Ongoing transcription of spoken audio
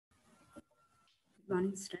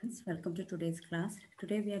Morning students, welcome to today's class.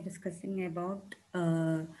 Today we are discussing about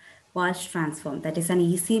Walsh Transform, that is an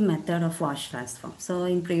easy method of Walsh Transform. So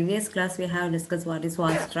in previous class we have discussed what is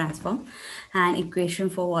Walsh Transform and equation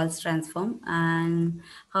for Walsh Transform and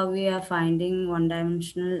how we are finding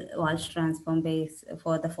one-dimensional Walsh Transform base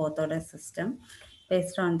for the fourth order system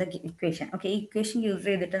based on the equation. Okay, equation use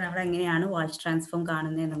ചെയ്തിട്ട് നമ്മൾ എങ്ങനെയാണ് Walsh transform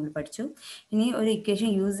കാണുന്നത് നമ്മൾ പഠിച്ചു. ഇനി ഒരു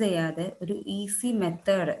equation use ചെയ്യാതെ ഒരു ഈസി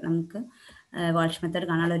മെത്തേഡ് നമുക്ക് വാൾഷ് മെത്തേഡ്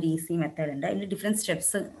കാണാനുള്ള ഒരു ഈസി മെത്തേഡ് ഉണ്ട്. അതിൽ ഡിഫറെൻറ്റ്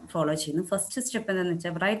സ്റ്റെപ്സ് ഫോളോ ചെയ്യുന്നു. ഫസ്റ്റ് സ്റ്റെപ്പ് എന്താണെന്ന്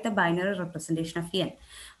വെച്ചാൽ write the binary representation of N.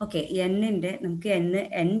 Okay, എന്നിൻ്റെ നമുക്ക്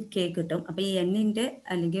എൻ കെ കിട്ടും. അപ്പോൾ ഈ എന്നിൻ്റെ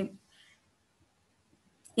അല്ലെങ്കിൽ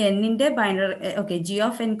എന്നിൻ്റെ binary okay G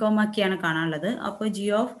of N comma K ആണ് കാണാനുള്ളത്. അപ്പോൾ G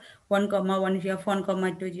of 1,1, G of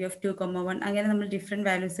 1,2, G of 2,1 അങ്ങനെ നമ്മൾ ഡിഫറെൻറ്റ്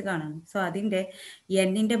വാല്യൂസ് കാണണം. സോ അതിൻ്റെ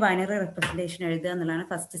എന്നിൻ്റെ ബൈനറി റെപ്രസെൻറ്റേഷൻ എഴുതുക എന്നുള്ളതാണ്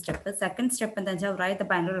ഫസ്റ്റ് സ്റ്റെപ്പ്. സെക്കൻഡ് സ്റ്റെപ്പ് എന്താ വെച്ചാൽ write the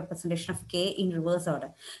binary representation of K in reverse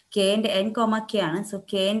order. കെൻ്റെ N comma K ആണ്. സോ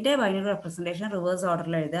കെൻ്റെ ബൈനറി റെപ്രസെൻറ്റേഷൻ റിവേഴ്സ്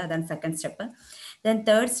ഓർഡറിൽ എഴുതുക. അതാണ് second step. Then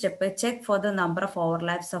third step, check for the number of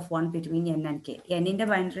overlaps of 1 between n and k. n ന്റെ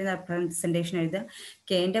binary representation എഴുതുക,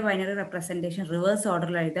 കെൻ്റെ binary representation reverse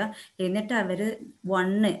ഓർഡറിൽ എഴുതുക. എന്നിട്ട് അവർ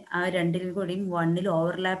 1 ആ രണ്ടിലും കൂടിയും 1ൽ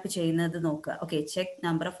ഓവർലാപ്പ് ചെയ്യുന്നത് നോക്കുക. Okay, check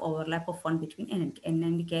number of overlap of 1 between n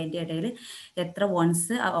and കെൻ്റെ ഇടയിൽ എത്ര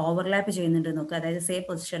വൺസ് ഓവർലാപ്പ് ചെയ്യുന്നുണ്ട് നോക്കുക. അതായത് സെയിം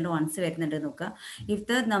പൊസിഷനിൽ വൺസ് വരുന്നുണ്ട് നോക്കുക. If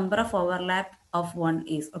the number of overlap of 1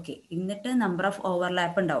 is okay, എന്നിട്ട് നമ്പർ ഓഫ്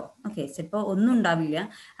ഓവർലാപ്പ് ഉണ്ടാവും. ഓക്കെ, ചിലപ്പോൾ ഒന്നും ഉണ്ടാവില്ല.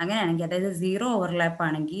 അങ്ങനെയാണെങ്കിൽ അതായത് 0 ഓവർലാപ്പ്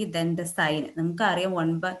ആണെങ്കിൽ ദെൻ ദ സൈൻ നമുക്കറിയാം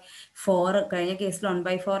 1/4. കഴിഞ്ഞ കേസിൽ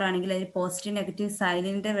 1/4 ആണെങ്കിൽ അതിൽ പോസിറ്റീവ് നെഗറ്റീവ്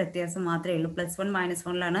സൈനിൻ്റെ വ്യത്യാസം മാത്രമേ ഉള്ളൂ. +1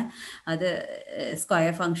 -1ലാണ് അത്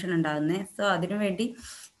സ്ക്വയർ ഫംഗ്ഷൻ ഉണ്ടാകുന്നത്. സോ അതിനുവേണ്ടി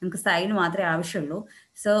നമുക്ക് സൈൻ മാത്രമേ ആവശ്യമുള്ളൂ.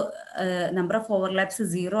 സോ നമ്പർ ഓഫ് ഓവർലാപ്സ്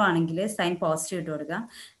 0 ആണെങ്കിൽ സൈൻ പോസിറ്റീവ് ഇട്ട് കൊടുക്കുക.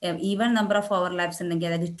 ഈവൻ നമ്പർ ഓഫ് ഓവർലാപ്സ് ഉണ്ടെങ്കിൽ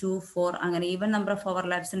അതായത് 2, 4 അങ്ങനെ ഈവൻ നമ്പർ ഓഫ്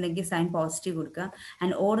ഓവർലാപ്സ് ഉണ്ടെങ്കിൽ സൈൻ പോസിറ്റീവ് കൊടുക്കുക.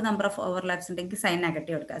 And odd number of overlaps ഉണ്ടെങ്കിൽ സൈൻ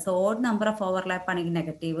നെഗറ്റീവ് കൊടുക്കുക. So odd number of overlap ആണെങ്കിൽ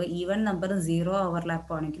നെഗറ്റീവ്, ഈവൻ നമ്പർ 0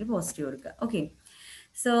 ഓവർലാപ്പ് ആണെങ്കിൽ പോസിറ്റീവ് കൊടുക്കുക. ഓക്കെ,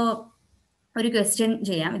 സോ ഒരു ക്വസ്റ്റ്യൻ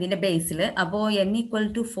ചെയ്യാം ഇതിൻ്റെ ബേസിൽ. അപ്പോൾ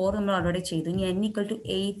n=4 നമ്മൾ ഓൾറെഡി ചെയ്തു. ഇനി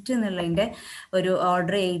n=8 എന്നുള്ളതിൻ്റെ ഒരു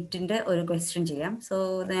ഓർഡർ 8ൻ്റെ ഒരു ക്വസ്റ്റ്യൻ ചെയ്യാം. സോ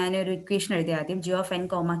ഞാനൊരു ഇക്വേഷൻ എഴുതി ആദ്യം. G of n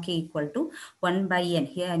comma k = 1/n.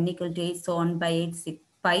 Here n=8, so 1/8 6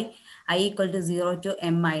 pi I = 0 to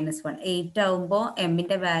m-1. 8 ആകുമ്പോൾ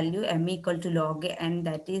എമ്മിൻ്റെ value m = log n,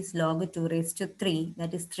 that is log 2⁻3,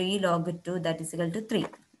 that is 3 log 2, that is equal to 3.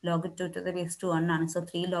 log 2 to the base 2 1 ആണ്. So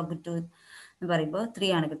 3 log 2 എന്ന് പറയുമ്പോൾ 3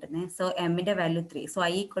 ആണ് കിട്ടുന്നത്. So എമ്മിൻ്റെ value 3. So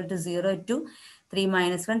I = 0 to 3 -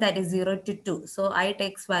 1, that is 0 to 2. So I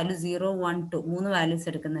takes value 0, 1, 2 3 values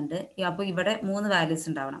എടുക്കുന്നുണ്ട്. അപ്പോൾ ഇവിടെ 3 values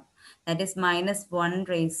ഉണ്ടാവണം. That is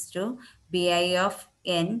 -1 bi of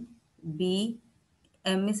n b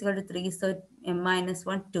m is equal to 3, so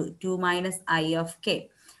m-1 2, 2 minus I of k.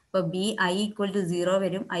 അപ്പോൾ b I = 0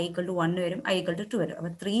 വരും, I = 1 വരും, I = 2 വരും.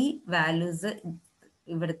 അപ്പോൾ 3 values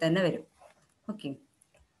ഇവിടെ തന്നെ വരും. ഓക്കെ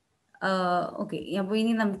ഓക്കെ, അപ്പോൾ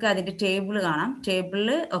ഇനി നമുക്ക് അതിൻ്റെ ടേബിൾ കാണാം. ടേബിളിൽ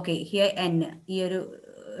ഓക്കെ ഹിയർ n, ഈ ഒരു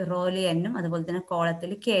റോയിൽ n-ഉം അതുപോലെ തന്നെ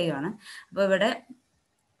കോളത്തിൽ k-യും ആണ്. അപ്പോൾ ഇവിടെ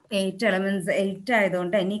 8 എലമെന്റ്സ് 8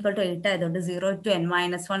 ആയതുകൊണ്ട് n = 8 ആയതുകൊണ്ട് 0 to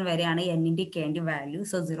n-1 വരെയാണ് n-ൻ്റെ k-ൻ്റെ വാല്യൂ.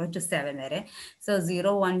 സോ 0 to 7 വരെ. സോ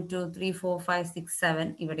 0 1 2 3 4 5 6 7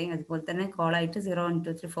 ഇവിടെയും അതുപോലെ തന്നെ കോളായിട്ട് 0 1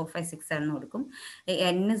 2 3 4 5 6 7 എന്ന് കൊടുക്കും.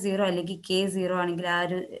 n 0 അല്ലെങ്കിൽ k 0 ആണെങ്കിൽ ആ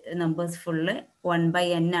ഒരു നമ്പേഴ്സ് ഫുള്ള്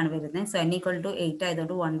 1/n ആണ് വരുന്നത്. സോ n = 8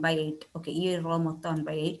 ആയതുകൊണ്ട് 1/8. ഓക്കെ, ഈ ഒരു റോ മൊത്തം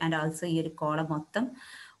 1/8 ആൻഡ് ആൾസോ ഈ ഒരു കോളം മൊത്തം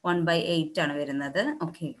 1/8 ആണ് വരുന്നത്.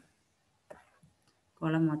 ഓക്കെ,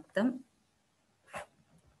 കോളം മൊത്തം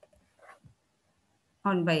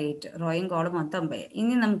 1/8, റോയും കോളം മൊത്തം 1/8.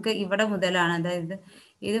 ഇനി നമുക്ക് ഇവിടെ മുതലാണ്, അതായത്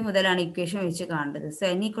ഇത് മുതലാണ് ഇക്വേഷൻ വെച്ച് കാണേണ്ടത്. സോ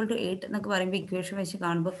n = 8 എന്നൊക്കെ പറയുമ്പോൾ ഇക്വേഷൻ വെച്ച്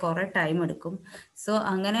കാണുമ്പോൾ കുറേ ടൈം എടുക്കും. സോ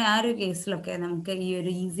അങ്ങനെ ആ ഒരു കേസിലൊക്കെ നമുക്ക് ഈ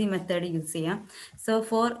ഒരു ഈസി മെത്തേഡ് യൂസ് ചെയ്യാം. സോ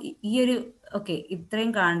ഫോർ ഈ ഒരു ഓക്കെ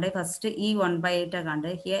ഇത്രയും കാണേണ്ടത് ഫസ്റ്റ് ഈ 1/8 ആണ്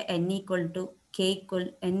കാണേണ്ടത്. Here n =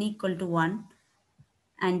 1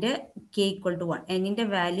 and k = 1. എന്നിൻ്റെ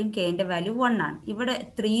വാല്യൂ kൻ്റെ വാല്യൂ 1 ആണ്. ഇവിടെ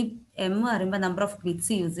 3m പറയുമ്പോൾ നമ്പർ ഓഫ്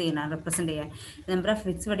ബിറ്റ്സ് യൂസ് ചെയ്യണം റെപ്രസെൻറ്റ് ചെയ്യാൻ. നമ്പർ ഓഫ്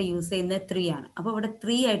ബിറ്റ്സ് ഇവിടെ യൂസ് ചെയ്യുന്നത് 3 ആണ്. അപ്പോൾ ഇവിടെ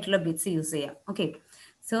 3 ആയിട്ടുള്ള ബിറ്റ്സ് യൂസ് ചെയ്യാം. ഓക്കെ,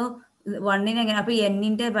 സോ 1ന് എങ്ങനെ, അപ്പോൾ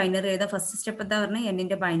എന്നിൻ്റെ ബൈനറി എഴുതുക. ഫസ്റ്റ് സ്റ്റെപ്പ് എന്താ പറഞ്ഞാൽ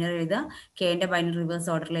എന്നിൻ്റെ ബൈനറി എഴുതുക, kൻ്റെ ബൈനറി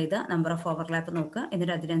റിവേഴ്സ് ഓർഡറിൽ എഴുതുക, നമ്പർ ഓഫ് ഓവർലാപ്പ് നോക്കുക,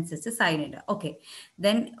 എന്നിട്ട് അതിനനുസരിച്ച് സൈൻ ഇടുക. Okay,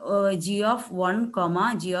 then g of 1,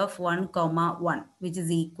 which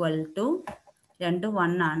is equal to 2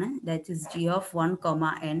 1 ആണ്. That is g of 1,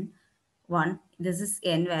 n 1, this is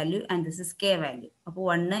n value and this is k value. അപ്പോൾ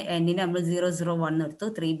 1 n-നെ നമ്മൾ 001 എടുത്തു,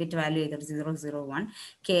 3-bit വാല്യൂ ചെയ്തിട്ട് 001.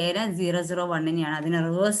 k-നെ 001-നെയാണ് അതിനെ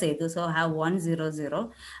റിവേഴ്സ് ചെയ്തു. So have 100.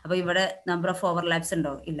 അപ്പോൾ ഇവിടെ നമ്പർ ഓഫ് ഓവർലാപ്സ്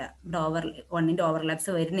ഉണ്ടോ? ഇല്ല. ഇവിടെ 1-ന്റെ ഓവർലാപ്സ്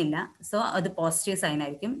വരുന്നില്ല. സോ അത് പോസിറ്റീവ് സൈൻ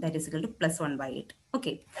ആയിരിക്കും. That is equal to +1/8.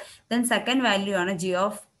 Okay. Then second value ആണ് g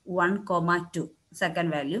of 1,2.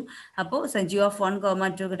 Second value. അപ്പോൾ g of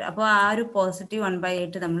 1,2 കിട്ടും. അപ്പോൾ ആ ഒരു പോസിറ്റീവ്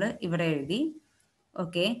 1/8 നമ്മൾ ഇവിടെ എഴുതി.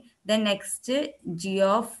 Okay. Then next g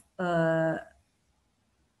of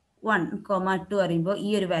 1,2 പറയുമ്പോൾ ഈ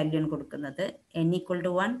ഒരു വാല്യൂ ആണ് കൊടുക്കുന്നത്. n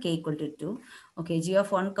 = 1, k = 2. Okay. g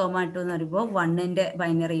of 1,2 എന്ന് പറയുമ്പോൾ 1-ന്റെ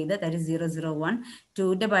ബൈനറി ചെയ്ത് ദാറ്റ് ഇസ് 001.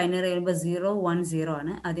 2-ന്റെ ബൈനറി ചെയ്യുമ്പോൾ 010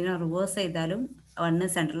 ആണ്. അതിനെ റിവേഴ്സ് ചെയ്താലും 1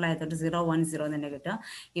 സെൻട്രൽ ആയതുകൊണ്ട് 010 തന്നെ കിട്ടുക.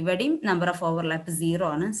 ഇവിടെയും നമ്പർ ഓഫ് ഓവർലാപ്പ് 0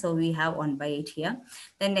 ആണ്. So we have 1/8 here.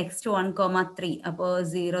 Then next 1,3. അപ്പോൾ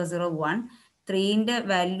 001. 3-ന്റെ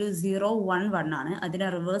വാല്യൂ 011 ആണ്. അതിനെ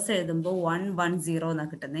റിവേഴ്സ് എഴുതുമ്പോൾ 110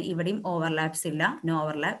 എന്നാണ് കിട്ടുന്നത്. ഇവിടെയും ഓവർലാപ്സ് ഇല്ല, no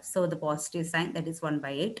overlap. So the positive sign that is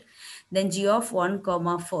 1/8. Then g of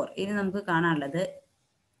 1,4. ഇനി നമുക്ക് കാണാനുള്ളത്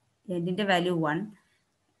n-ന്റെ വാല്യൂ 1,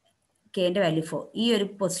 k-ന്റെ വാല്യൂ 4. ഈ ഒരു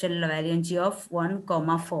പൊസിഷനിലുള്ള വാല്യൂ g of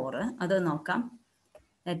 1,4 അത് നോക്കാം.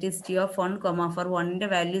 That is g of 1,4. 1-ന്റെ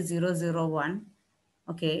value 001.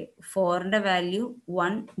 Okay. 4-ന്റെ value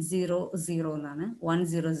 100 എന്നാണ്.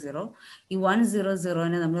 100. ഈ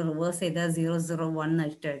 100-നെ നമ്മൾ റിവേഴ്സ് ചെയ്താൽ 001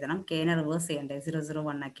 ആയിട്ട് എഴുതണം. k-നെ റിവേഴ്സ് ചെയ്യണ്ടേ?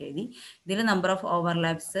 001 ആക്കി എഴുതി. ഇതിൽ നമ്പർ ഓഫ്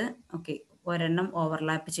ഓവർലാപ്സ് ഓക്കെ ഒരെണ്ണം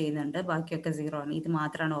ഓവർലാപ്പ് ചെയ്യുന്നുണ്ട്, ബാക്കിയൊക്കെ 0 ആണ്. ഇത്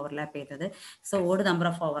മാത്രമാണ് ഓവർലാപ്പ് ചെയ്തത്. So odd number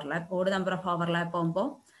of overlap ആകുമ്പോൾ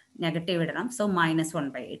നെഗറ്റീവ് ഇടണം. So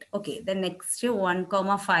 -1/8. Okay. Then next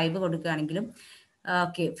 1,5 കൊടുക്കുകയാണെങ്കിലും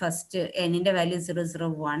okay first n-ന്റെ value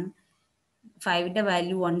 001, 5-ന്റെ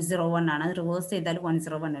value 101 ആണ്. റിവേഴ്സ് ചെയ്താൽ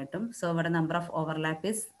 101 കിട്ടും. സോ ഇവിടെ number of overlap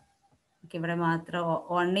is okay. ഇവിടെ മാത്രം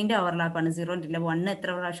 1-ന്റെ ഓവർലാപ്പാണ്, 0-ന്റെ ഇല്ല. 1 എത്ര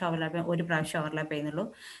പ്രാവശ്യം ഓവർലാപ്പ്? ഒരു പ്രാവശ്യം ഓവർലാപ്പ് ചെയ്യുന്നുള്ളൂ.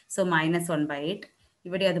 സോ -1/8.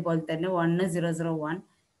 ഇവിടെ അതുപോലെ തന്നെ 1,001.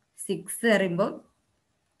 6 പറയുമ്പോൾ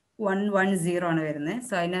 110 ആണ് വരുന്നത്.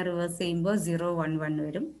 സോ അതിനെ റിവേഴ്സ് ചെയ്യുമ്പോൾ 011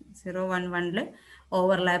 വരും. 011-ൽ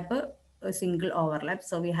overlap single overlap.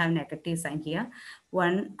 So we have negative sign here.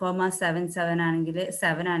 1,77 ആണെങ്കിൽ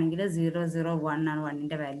 7 ആണെങ്കിൽ 001 ആണ്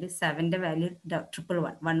 1-ന്റെ വാല്യൂ. 7-ന്റെ വാല്യൂ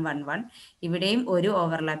 111. ഇവിടെയും ഒരു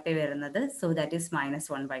ഓവർലാപ്പേ വരുന്നത്. So that is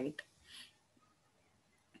 -1/8.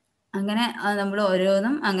 അങ്ങനെ നമ്മൾ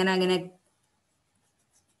ഓരോന്നും അങ്ങനെ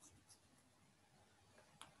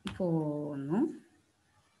പോകുന്നു.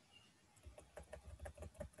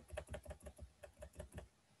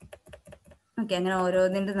 ഓക്കെ. അങ്ങനെ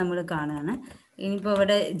ഓരോന്നിൻ്റെ നമ്മൾ കാണുകയാണ്. ഇനിയിപ്പോൾ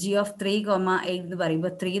ഇവിടെ g of 3,8 എന്ന്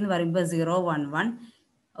പറയുമ്പോൾ 3 എന്ന് പറയുമ്പോൾ 011.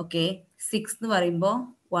 ഓക്കെ. 6 എന്ന് പറയുമ്പോൾ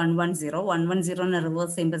 110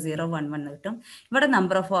 റിവേഴ്സ് ചെയ്യുമ്പോൾ 011 കിട്ടും. ഇവിടെ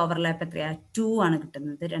നമ്പർ ഓഫ് ഓവർലാപ്പ് എത്രയാണ്? 2 ആണ്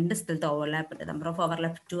കിട്ടുന്നത്. രണ്ട് സ്ഥലത്ത് ഓവർലാപ്പ് ഉണ്ട്. നമ്പർ ഓഫ്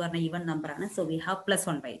ഓവർലാപ്പ് 2 പറഞ്ഞാൽ ഈവൻ നമ്പർ ആണ്. So we have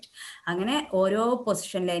 +1/8. അങ്ങനെ ഓരോ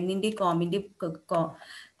പൊസിഷനിൽ n-ന്റെയും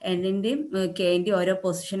k-ന്റെയും ഓരോ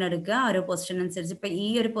പൊസിഷൻ എടുക്കുക. ഓരോ പൊസിഷൻ അനുസരിച്ച് ഇപ്പം ഈ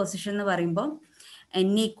ഒരു പൊസിഷൻ എന്ന് പറയുമ്പോൾ n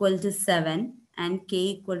 = 7 and k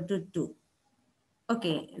 = 2.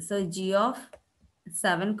 Okay. So g of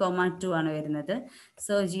 7,2 ആണ് വരുന്നത്.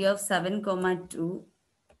 So g of 7,2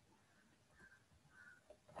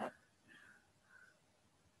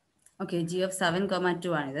 okay. g of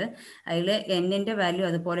 7,2 ആണിത്. അതിൽ n-ന്റെ വാല്യൂ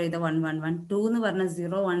അതുപോലെ ചെയ്ത 111. 2 എന്ന് പറഞ്ഞാൽ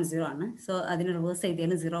 010 ആണ്. സോ അതിന് റിവേഴ്സ്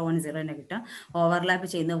ചെയ്തതിന് 010 തന്നെ കിട്ടുക. ഓവർലാപ്പ്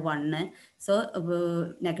ചെയ്യുന്നത് 1. So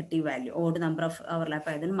negative value. Odd number of overlap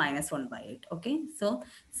ആയതിന് -1/8. ഓക്കെ. സോ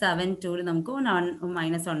 7,2-ൽ നമുക്ക്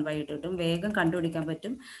 -1/8 കിട്ടും. വേഗം കണ്ടുപിടിക്കാൻ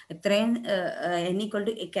പറ്റും. ഇത്രയും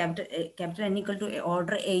ക്യാപിറ്റൽ n =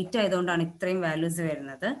 ഓർഡർ 8 ആയതുകൊണ്ടാണ് ഇത്രയും വാല്യൂസ്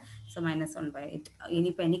വരുന്നത്. സോ -1/8.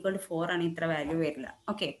 ഇനിയിപ്പോൾ n = 4 ആണ്, ഇത്ര വാല്യൂ വരില്ല.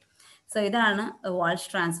 ഓക്കെ. സോ ഇതാണ് വാൾഷ്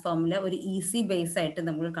ട്രാൻസ്ഫോമിലെ ഒരു ഈസി ബേസ് ആയിട്ട്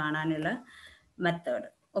നമ്മൾ കാണാനുള്ള method.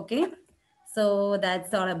 Okay. So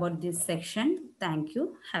that's all about this section. Thank you.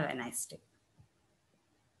 Have A nice day.